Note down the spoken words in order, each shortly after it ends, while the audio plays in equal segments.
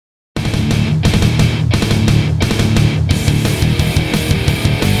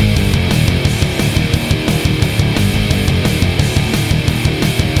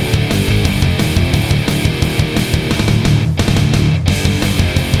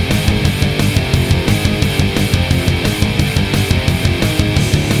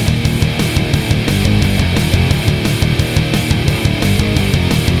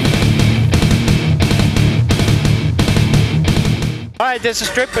this is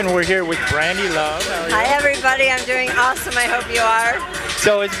Strip, and we're here with Brandi Love. How are you? Hi everybody, I'm doing awesome. I hope you are.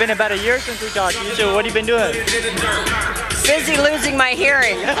 So it's been about a year since we talked to you. So what have you been doing? Busy losing my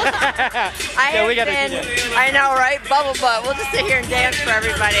hearing. I know, right? Bubble butt. We'll just sit here and dance for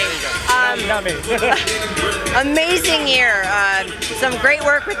everybody. Not me. Amazing year. Some great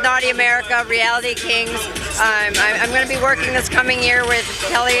work with Naughty America, Reality Kings. I'm going to be working this coming year with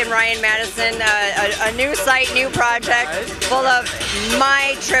Kelly and Ryan Madison. A new site, new project, full of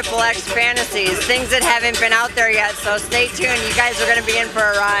my XXX fantasies, things that haven't been out there yet. So stay tuned. You guys are going to be in for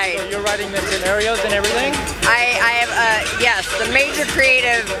a ride. So you're writing the scenarios and everything? I have, yes, the major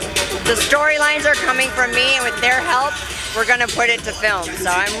creative. The storylines are coming from me, and with their help, we're going to put it to film. So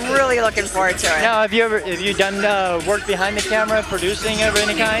I'm really looking forward to it. Now, have you done work behind the camera, producing of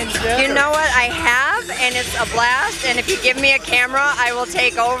any kind? Yet, you know what? I have, and it's a blast. And if you give me a camera, I will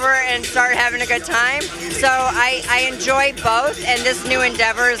take over and start having a good time. So I enjoy both, and this new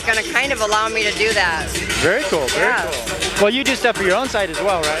endeavor is going to kind of allow me to do that. Very cool. Very cool. Well, you do stuff for your own site as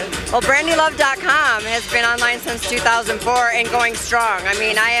well, right? Well, BrandiLove.com has been online since 2004 and going strong. I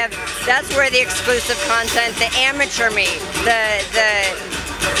mean, that's where the exclusive content, the amateur me,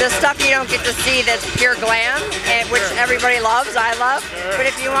 the stuff you don't get to see that's pure glam, and which everybody loves, I love. But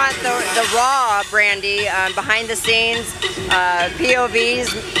if you want the raw Brandi, behind the scenes, POVs,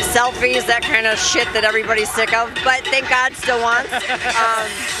 selfies, that kind of shit that everybody's sick of, but thank God still wants,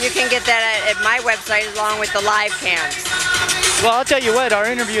 you can get that at my website along with the live cams. Well, I'll tell you what, our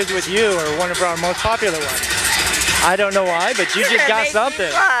interviews with you are one of our most popular ones. I don't know why, but you just got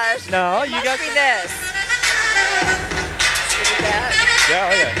something. No, you got this. Yeah,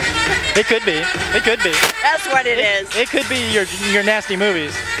 oh yeah. It could be. It could be. That's what it is. It could be your nasty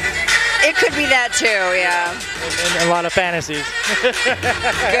movies. It could be that too, yeah. And a lot of fantasies.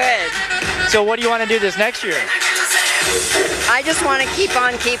 Good. So what do you want to do this next year? I just want to keep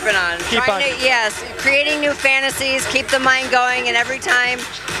on keeping on. Yes, creating new fantasies, keep the mind going, and every time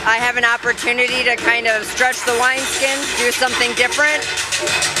I have an opportunity to kind of stretch the wineskin, do something different,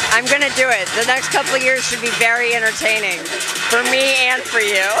 I'm going to do it. The next couple of years should be very entertaining for me and for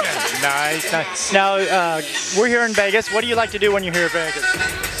you. Nice, nice. Now, we're here in Vegas. What do you like to do when you're here in Vegas?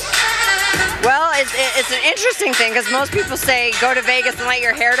 Well, it's an interesting thing because most people say go to Vegas and let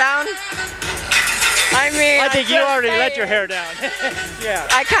your hair down. I mean, I think you already let your hair down. Yeah.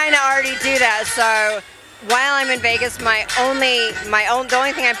 I kind of already do that. So while I'm in Vegas, the only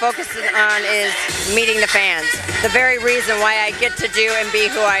thing I'm focusing on is meeting the fans. The very reason why I get to do and be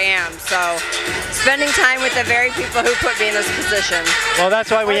who I am. So spending time with the very people who put me in this position. Well,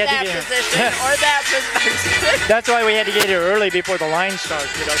 that's why we had to get here. Or that position. That's why we had to get here early before the line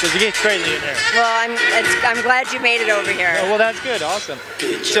starts, you know, because it gets crazy in here. Well, I'm glad you made it over here. Well, that's good. Awesome.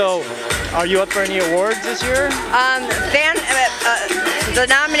 So, are you up for any awards this year? The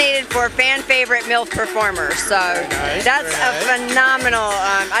nominated for fan favorite MILF performer. So that's a phenomenal.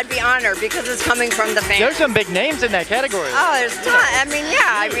 I'd be honored because it's coming from the fans. There's some big names in that category. Oh, there's a ton. I mean, yeah.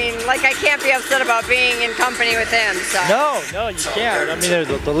 I mean, like I can't be upset about being in company with him. So. No, you can't. I mean, there's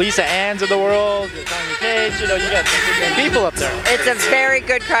the Lisa Ann's of the world, the Tanya Cage. You know, you got some people up there. It's a very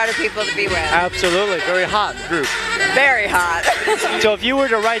good crowd of people to be with. Absolutely, very hot group. Very hot. So if you were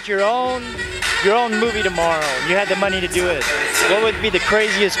to write your own movie tomorrow, you had the money to do it, what would be the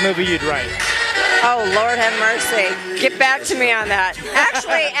craziest movie you'd write? Oh, Lord have mercy. Get back to me on that.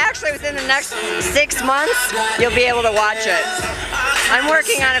 Actually, within the next 6 months, you'll be able to watch it. I'm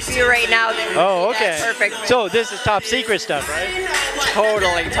working on a few right now. Oh, okay. Perfect. So this is top secret stuff, right?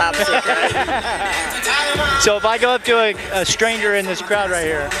 Totally top secret. So if I go up to a stranger in this crowd right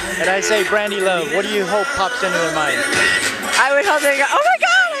here, and I say Brandi Love, what do you hope pops into their mind? I would hope they go, oh my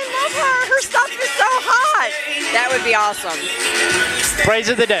God, I love her. Her stuff is so hot. That would be awesome. Praise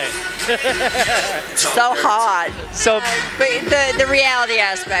of the day. So hot. So, but the reality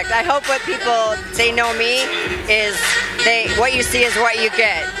aspect. I hope what they know me is what you see is what you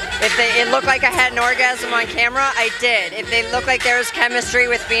get. If it looked like I had an orgasm on camera, I did. If they looked like there was chemistry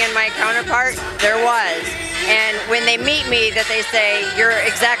with me and my counterpart, there was. And when they meet me, that they say, you're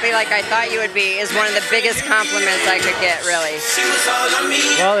exactly like I thought you would be, is one of the biggest compliments I could get, really.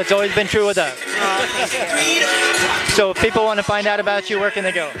 Well, it's always been true with us. Oh, thank you. So if people want to find out about you, where can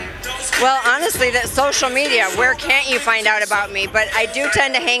they go? Well, honestly, that social media, where can't you find out about me? But I do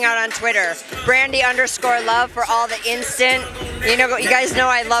tend to hang out on Twitter. Brandi_Love for all the instant. You guys know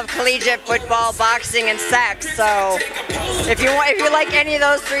I love collegiate football, boxing, and sex. So if you like any of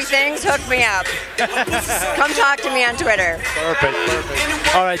those three things, hook me up. Come talk to me on Twitter.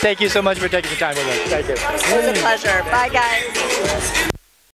 Perfect. All right, thank you so much for taking the time with us. Thank you. It was a pleasure. Bye, guys.